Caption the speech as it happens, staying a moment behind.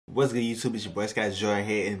What's good, YouTube? It's your boy Jordxn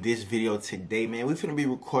here. In this video today, man, we're finna be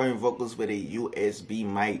recording vocals with a USB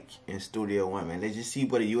mic in Studio One, man. Let's just see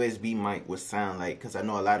what a USB mic would sound like, because I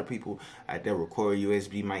know a lot of people out there record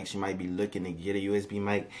USB mics. You might be looking to get a USB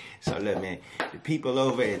mic. So look, man, the people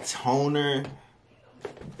over at Tonor,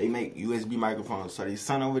 they make USB microphones. So they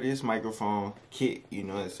sent over this microphone kit, you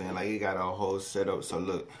know what I'm saying? Like, it got a whole setup. So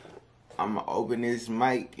look, I'm gonna open this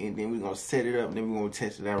mic and then we're gonna set it up, and then we're gonna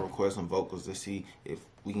test it out and record some vocals to see if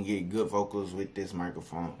we can get good vocals with this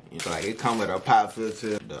microphone. You know, like, it come with a pop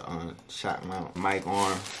filter, the shot mount mic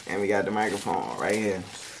arm, and we got the microphone right here.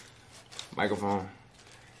 Microphone.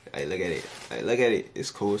 Hey, look at it. Hey, look at it.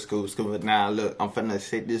 It's cool, it's cool, it's cool. But now look, I'm finna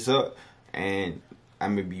set this up and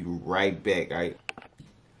I'm gonna be right back, right?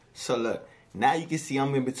 So look, now you can see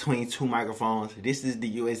I'm in between two microphones. This is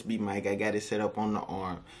the USB mic. I got it set up on the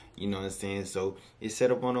arm. You know what I'm saying? So it's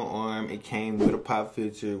set up on the arm. It came with a pop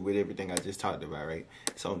filter, with everything I just talked about, right?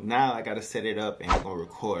 So now I gotta set it up and I'm gonna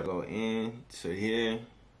record. Go in to here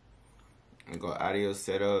and go audio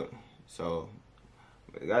setup. So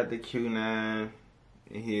we got the Q9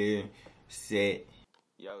 in here set.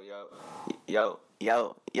 Yo,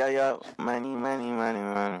 money,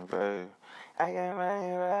 baby. I got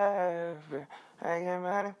money, baby. I got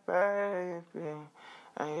money, baby.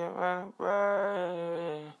 I got money,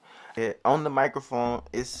 baby. Yeah, on the microphone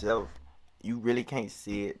itself, you really can't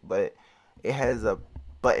see it, but it has a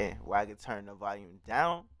button where I can turn the volume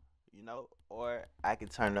down, you know, or I can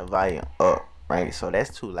turn the volume up, right? So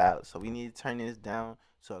that's too loud. So we need to turn this down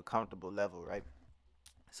to a comfortable level, right?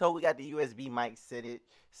 So we got the USB mic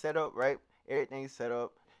set up, right? Everything's set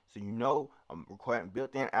up. So you know I'm recording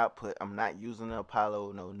built-in output. I'm not using the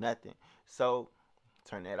Apollo, no nothing. So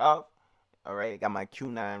turn that off. All right, got my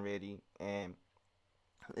Q9 ready, and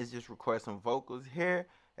let's just record some vocals here.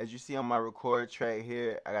 As you see on my record track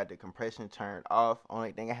here, I got the compression turned off.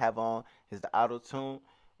 Only thing I have on is the auto-tune,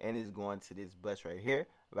 and it's going to this bus right here.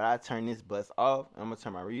 But I turn this bus off. I'm gonna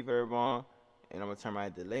turn my reverb on, and I'm gonna turn my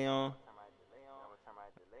delay on.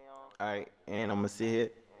 All right, and I'm gonna sit here.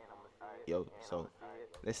 Yo, so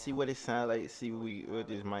let's see what it sounds like. See what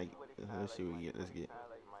this mic. Let's see what we get. Let's get.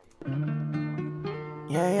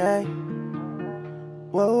 Yeah.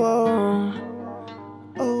 Whoa.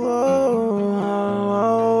 Oh.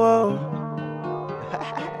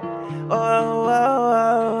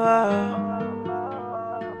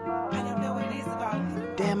 I don't know what it is about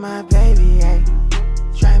you. Damn, my baby, ay.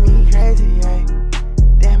 Drive me crazy, ay.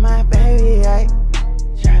 Damn, my baby, ay.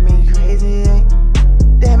 Drive me crazy, ay.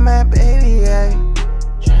 Damn, my baby, ay.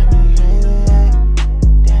 Drive me crazy, ay.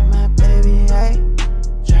 Damn, my baby, ay.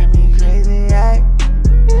 Drive me crazy, ay.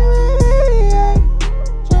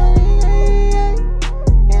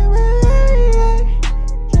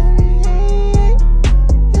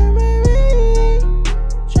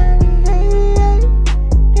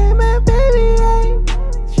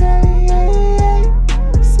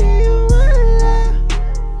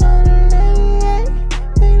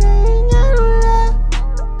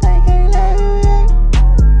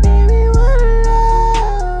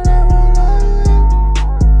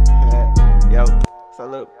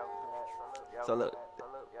 So look,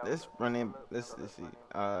 let's run in. Let's see.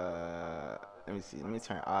 Let me see. Let me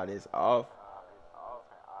turn all this off.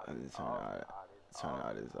 Let me turn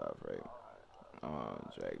all this off, right?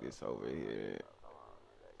 Drag this over here.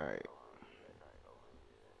 All right.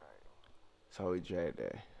 So we drag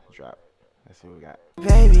that. Drop. Let's see what we got.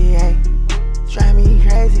 Baby, ay, drive me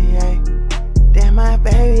crazy, ay. Damn, my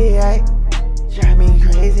baby, ay, drive me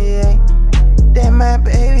crazy, ay. Damn, my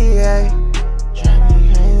baby, ay, drive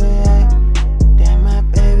me crazy, ay. Damn, my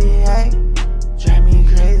baby, ay, drive me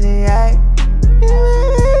crazy, ay. Damn, my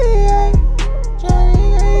baby, ay, drive me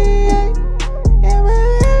crazy, ay. Damn, my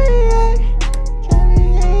baby, ay, drive me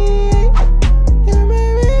crazy, ay. Damn,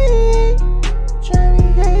 my baby, ay, drive me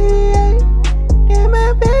crazy, ay. Damn, my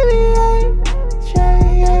baby, ay, drive me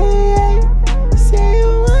crazy, ay. Say you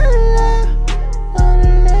wanna love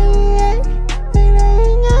me, ay. But I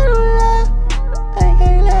ain't got no love, I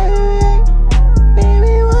can't love you, ay.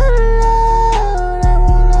 Baby, wanna love, I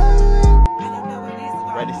won't love you. I don't know what it is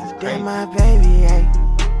about Bro, this you. is crazy. Damn, my baby, ay,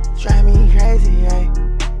 drive me crazy, ay.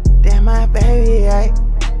 Damn, my baby, ay,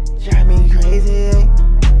 drive me crazy, ay.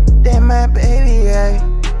 Damn, my baby, ay,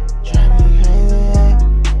 drive me crazy, ay.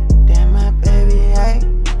 Damn, my baby, ay,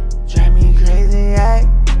 drive me crazy, ay.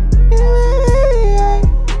 Damn, my baby, ay,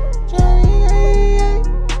 drive me crazy, ay.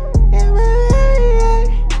 Damn, my baby, ay,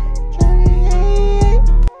 drive me crazy, ay.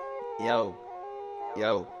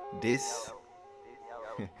 Yo,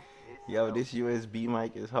 this this USB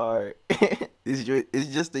mic is hard. It's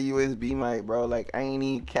just a USB mic, bro. Like, I ain't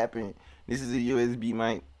even capping. This is a USB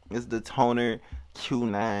mic. It's the Tonor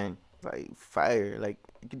Q9, like fire. Like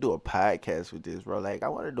you can do a podcast with this, bro. Like I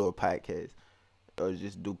want to do a podcast or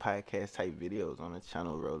just do podcast type videos on the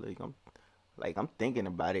channel, bro. I'm thinking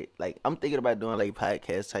about it. Like I'm thinking about doing like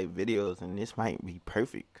podcast type videos, and this might be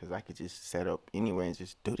perfect because I could just set up anywhere and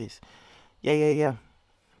just do this. Yeah.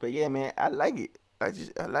 But yeah, man, I like it. I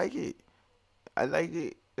like it. I like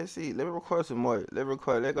it. Let's see. Let me record some more.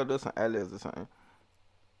 Let's go do some ad-libs or something.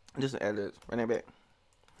 Just some ad-libs. Run that back.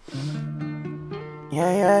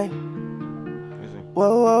 Yeah.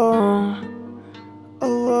 Whoa, whoa.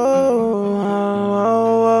 Oh, whoa.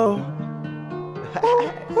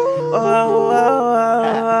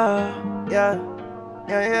 Yeah.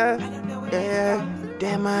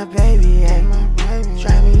 Damn, my baby,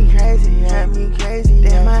 drive me crazy, Damn,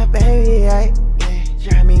 my baby,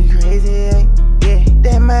 drive me crazy, yeah.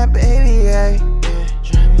 Damn, my baby,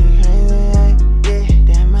 drive me crazy, yeah.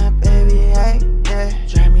 Damn, my baby,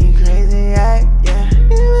 drive me crazy, yeah.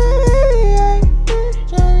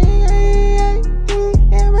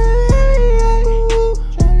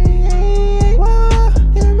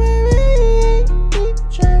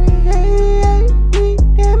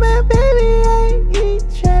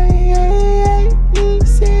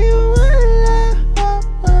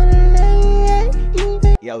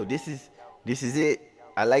 Yo, this is it.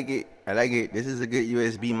 I like it. This is a good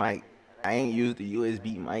USB mic. I ain't used a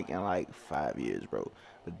USB mic in like 5 years, bro.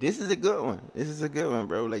 But this is a good one.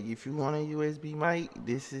 Bro. Like if you want a USB mic,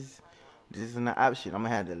 this is an option. I'm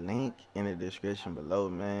gonna have the link in the description below,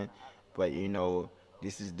 man. But you know,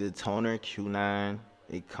 this is the Tonor Q9.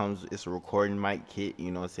 It's a recording mic kit,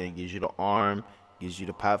 you know what I'm saying? It gives you the arm, gives you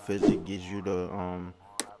the pop filter, gives you the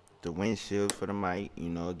windshield for the mic, you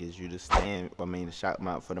know, it gives you the the shock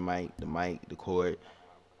mount for the mic, the cord.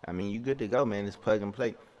 I mean, you good to go, man. It's plug and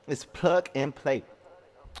play.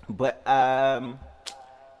 But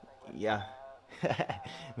yeah.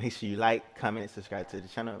 Make sure you like, comment, and subscribe to the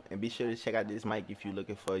channel, and be sure to check out this mic if you're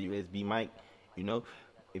looking for a USB mic. You know,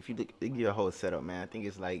 if you look, they give you a whole setup, man. I think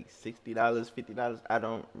it's like $60, $50. I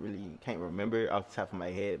can't remember off the top of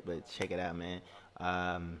my head, but check it out, man.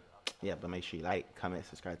 Yeah, but make sure you like, comment,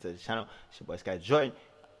 subscribe to the channel. It's your boy Jordxn.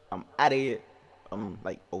 I'm out of here. I'm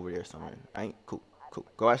like over there somewhere. Cool.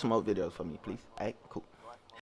 Go watch some more videos for me, please. Cool.